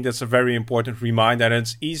I think that's a very important reminder. And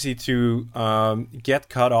it's easy to get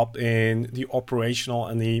caught up in the operational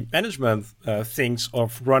and the management things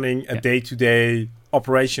of running a day-to-day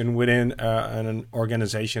operation within an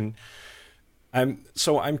organization.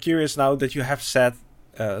 So I'm curious, now that you have said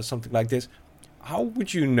something like this, how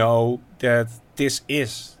would you know that this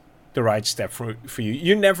is the right step for you?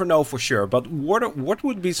 You never know for sure, but what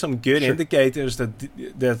would be some good indicators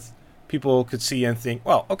that people could see and think,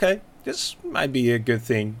 well, okay, this might be a good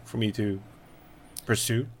thing for me to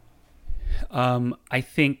pursue? I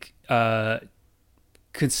think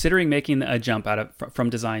considering making a jump from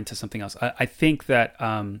design to something else, I think that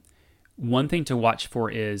one thing to watch for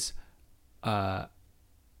is I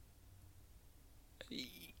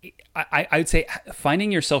would say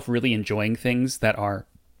finding yourself really enjoying things that are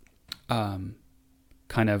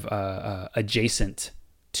kind of adjacent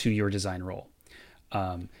to your design role.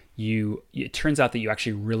 It turns out that you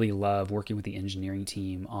actually really love working with the engineering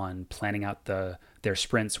team on planning out their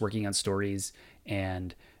sprints, working on stories,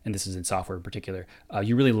 and this is in software in particular.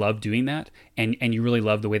 You really love doing that, and you really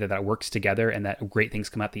love the way that works together, and that great things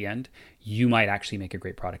come out the end. You might actually make a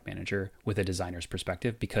great product manager with a designer's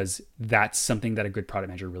perspective, because that's something that a good product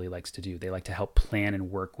manager really likes to do. They like to help plan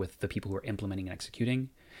and work with the people who are implementing and executing,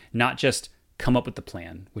 not just come up with the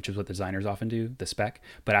plan, which is what designers often do, the spec,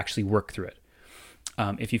 but actually work through it.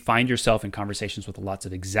 If you find yourself in conversations with lots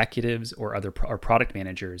of executives or other product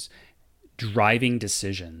managers driving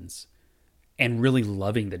decisions and really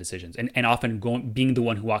loving the decisions, and often being the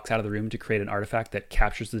one who walks out of the room to create an artifact that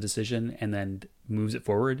captures the decision and then moves it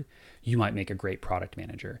forward, you might make a great product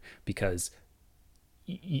manager, because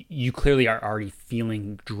you clearly are already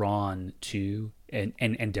feeling drawn to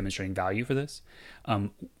and demonstrating value for this.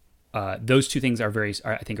 Those two things are very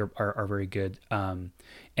good. And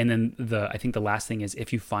then I think the last thing is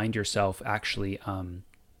if you find yourself actually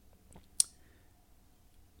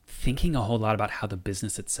thinking a whole lot about how the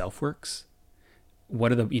business itself works.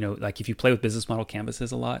 What are the, like if you play with business model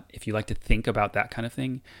canvases a lot, if you like to think about that kind of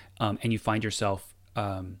thing, and you find yourself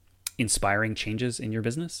inspiring changes in your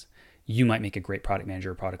business, you might make a great product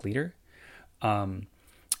manager or product leader. And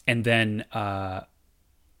then I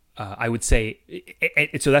would say,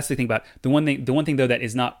 so that's the thing about the one thing though that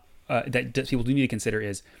is not that people do need to consider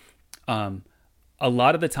is a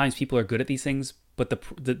lot of the times people are good at these things, but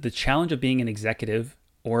the challenge of being an executive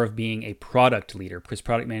or of being a product leader, because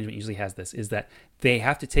product management usually has this, is that they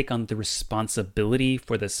have to take on the responsibility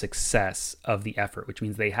for the success of the effort, which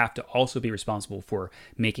means they have to also be responsible for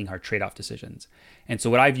making hard trade-off decisions. And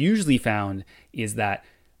so what I've usually found is that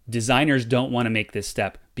designers don't want to make this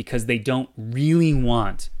step because they don't really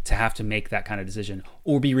want to have to make that kind of decision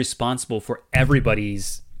or be responsible for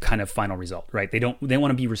everybody's kind of final result, right? They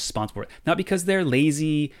want to be responsible for it. Not because they're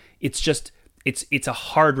lazy, it's a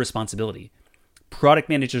hard responsibility. Product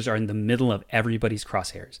managers are in the middle of everybody's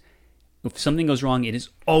crosshairs. If something goes wrong, it is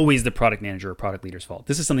always the product manager or product leader's fault.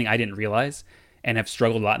 This is something I didn't realize and have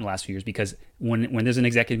struggled a lot in the last few years because when there's an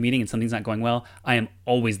executive meeting and something's not going well, I am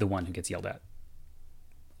always the one who gets yelled at.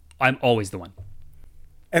 I'm always the one.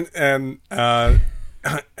 And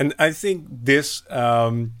I think this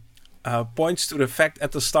points to the fact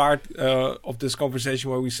at the start of this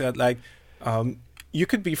conversation where we said you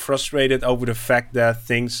could be frustrated over the fact that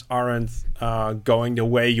things aren't going the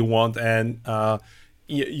way you want, and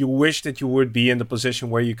you wish that you would be in the position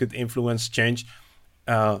where you could influence change.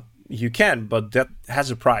 You can, but that has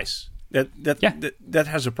a price. That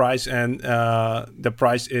has a price, and the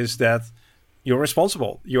price is that you're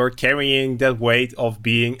responsible. You're carrying that weight of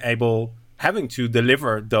having to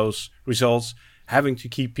deliver those results, having to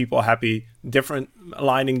keep people happy,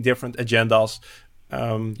 aligning different agendas.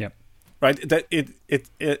 Right, that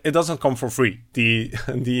it doesn't come for free.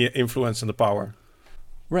 The influence and the power,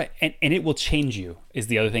 right, and it will change you is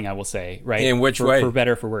the other thing I will say. Right, in which way? For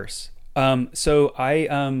better, for worse. So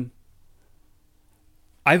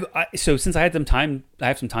so since I have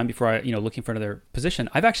some time before I looking for another position.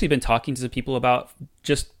 I've actually been talking to some people about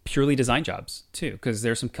just purely design jobs too, because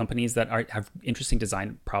there's some companies that have interesting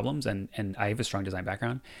design problems, and I have a strong design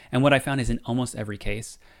background. And what I found is in almost every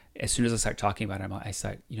case, as soon as I start talking about it, I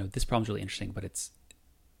start, this problem's really interesting, but it's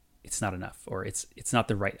not enough, or it's not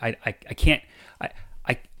the right. I can't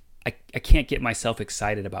get myself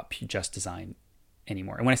excited about just design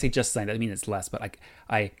anymore. And when I say just design, that means it's less. But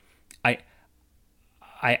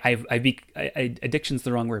addiction's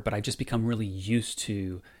the wrong word, but I just become really used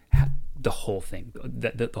to the whole thing,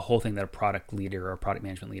 the whole thing that a product leader or a product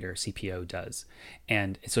management leader, or CPO does,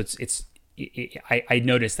 and so I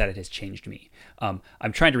noticed that it has changed me. I'm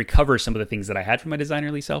trying to recover some of the things that I had from my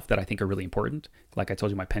designerly self that I think are really important. Like I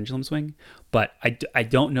told you, my pendulum swing. But I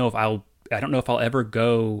don't know if I'll ever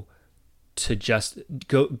go to just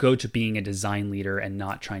go to being a design leader and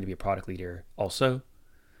not trying to be a product leader also.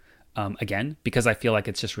 Again, because I feel like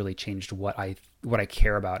it's just really changed what I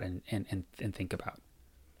care about and think about.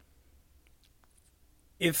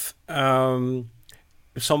 If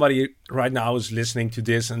somebody right now is listening to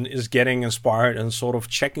this and is getting inspired and sort of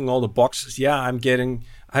checking all the boxes, I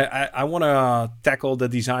want to tackle the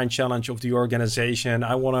design challenge of the organization.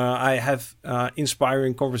 I have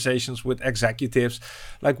inspiring conversations with executives.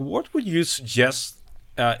 What would you suggest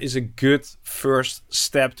is a good first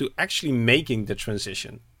step to actually making the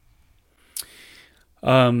transition?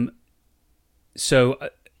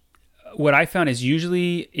 What I found is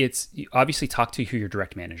usually it's obviously talk to who your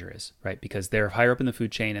direct manager is, right? Because they're higher up in the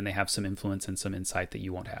food chain and they have some influence and some insight that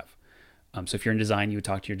you won't have. So if you're in design, you would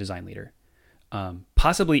talk to your design leader.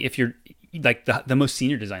 Possibly if you're like the most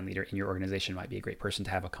senior design leader in your organization might be a great person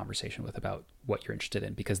to have a conversation with about what you're interested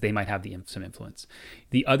in, because they might have some influence.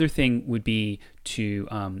 The other thing would be to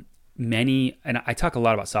and I talk a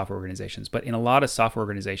lot about software organizations, but in a lot of software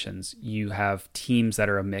organizations, you have teams that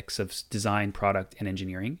are a mix of design, product, and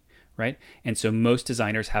engineering, right? And so most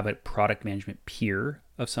designers have a product management peer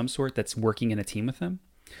of some sort that's working in a team with them.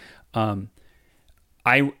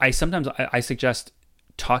 I sometimes suggest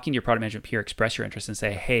talking to your product management peer, express your interest and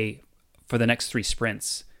say, hey, for the next 3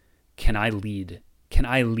 sprints, can I lead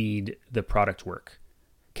the product work?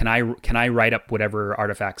 Can I write up whatever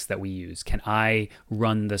artifacts that we use? Can I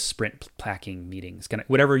run the sprint packing meetings?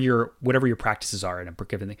 Whatever your practices are in a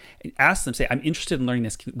given thing, ask them. Say, I'm interested in learning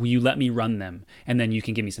this. Will you let me run them? And then you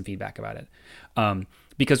can give me some feedback about it.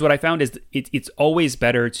 Because what I found is it's always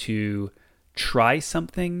better to try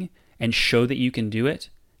something and show that you can do it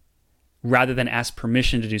rather than ask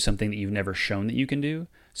permission to do something that you've never shown that you can do.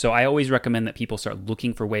 So I always recommend that people start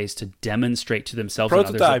looking for ways to demonstrate to themselves and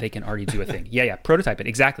others that they can already do a thing. Yeah, prototype it.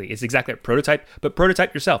 Exactly. It's exactly like prototype, but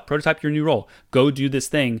prototype yourself. Prototype your new role. Go do this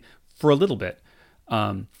thing for a little bit.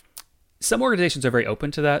 Some organizations are very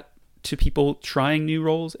open to that, to people trying new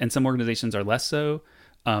roles, and some organizations are less so.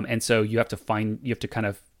 And so you have to kind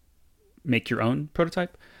of make your own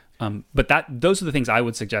prototype. But those are the things I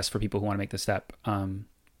would suggest for people who want to make the step,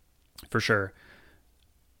 for sure.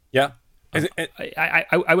 Yeah.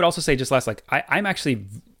 I would also say just last, like, I'm actually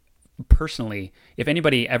personally, if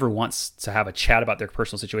anybody ever wants to have a chat about their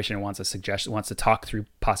personal situation and wants to talk through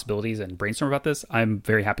possibilities and brainstorm about this, I'm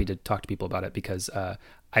very happy to talk to people about it, because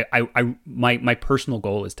my personal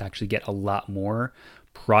goal is to actually get a lot more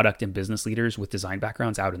product and business leaders with design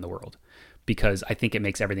backgrounds out in the world, because I think it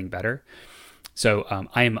makes everything better. So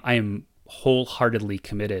I am wholeheartedly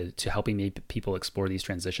committed to helping people explore these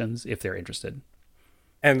transitions if they're interested.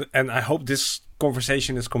 And I hope this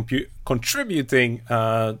conversation is contributing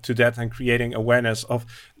to that and creating awareness of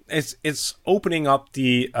it's opening up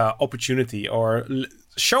the opportunity, or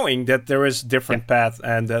showing that there is different path,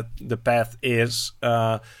 and that the path is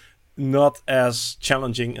not as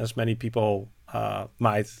challenging as many people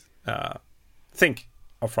might think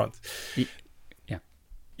upfront.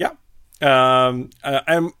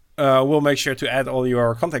 We'll make sure to add all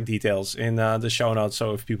your contact details in the show notes.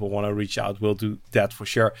 So if people want to reach out, we'll do that for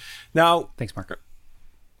sure. Now, thanks, Mark.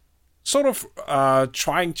 Sort of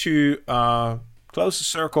trying to close the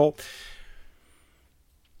circle.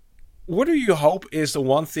 What do you hope is the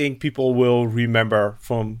one thing people will remember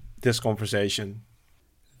from this conversation?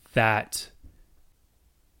 That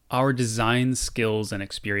our design skills and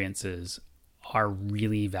experiences are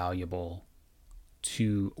really valuable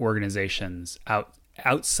to organizations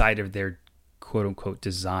outside of their quote unquote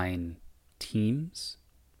design teams,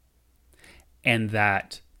 and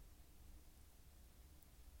that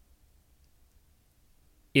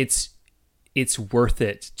it's worth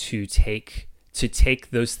it to take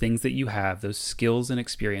those things that you have, those skills and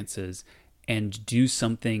experiences, and do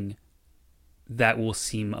something that will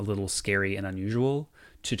seem a little scary and unusual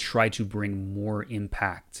to try to bring more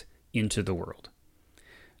impact into the world.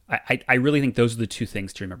 I really think those are the two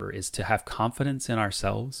things to remember, is to have confidence in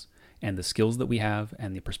ourselves and the skills that we have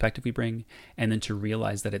and the perspective we bring, and then to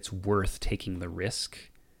realize that it's worth taking the risk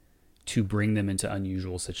to bring them into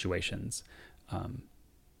unusual situations.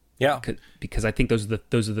 Because I think those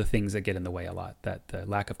are the things that get in the way a lot, that the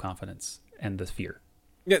lack of confidence and the fear.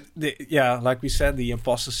 Like we said, the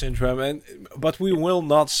imposter syndrome, but we will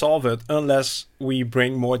not solve it unless we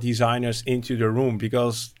bring more designers into the room,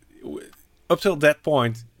 because up till that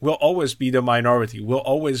point, we'll always be the minority. We'll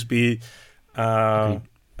always be, like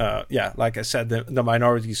I said, the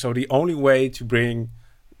minority. So the only way to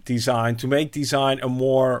make design a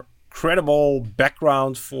more credible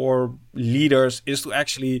background for leaders is to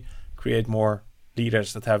actually create more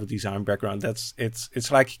leaders that have a design background.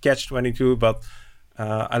 It's like catch-22, but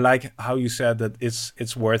I like how you said that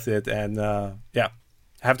it's worth it, and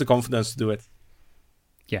have the confidence to do it.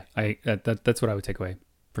 Yeah, that's what I would take away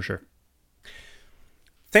for sure.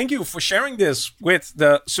 Thank you for sharing this with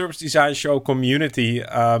the Service Design Show community.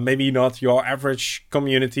 Maybe not your average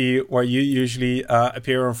community where you usually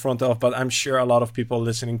appear in front of, but I'm sure a lot of people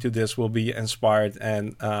listening to this will be inspired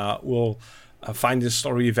and will find this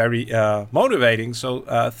story very motivating.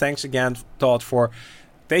 So thanks again, Todd, for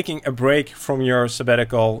taking a break from your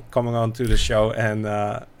sabbatical, coming on to the show and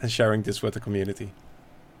sharing this with the community.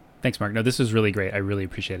 Thanks, Mark. No, this was really great. I really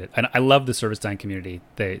appreciate it. And I love the service design community.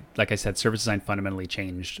 Like I said, service design fundamentally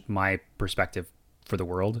changed my perspective for the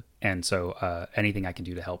world. And so anything I can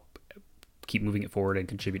do to help keep moving it forward and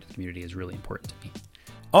contribute to the community is really important to me.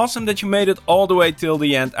 Awesome that you made it all the way till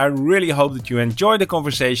the end. I really hope that you enjoyed the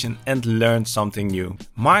conversation and learned something new.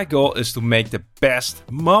 My goal is to make the best,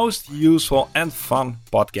 most useful and fun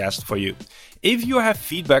podcast for you. If you have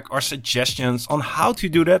feedback or suggestions on how to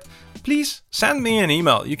do that, please send me an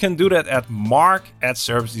email. You can do that at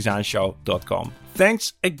mark@servicedesignshow.com.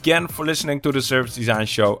 Thanks again for listening to the Service Design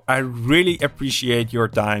Show. I really appreciate your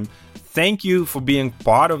time. Thank you for being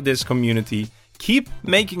part of this community. Keep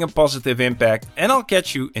making a positive impact, and I'll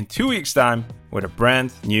catch you in 2 weeks' time with a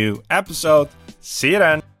brand new episode. See you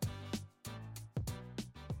then.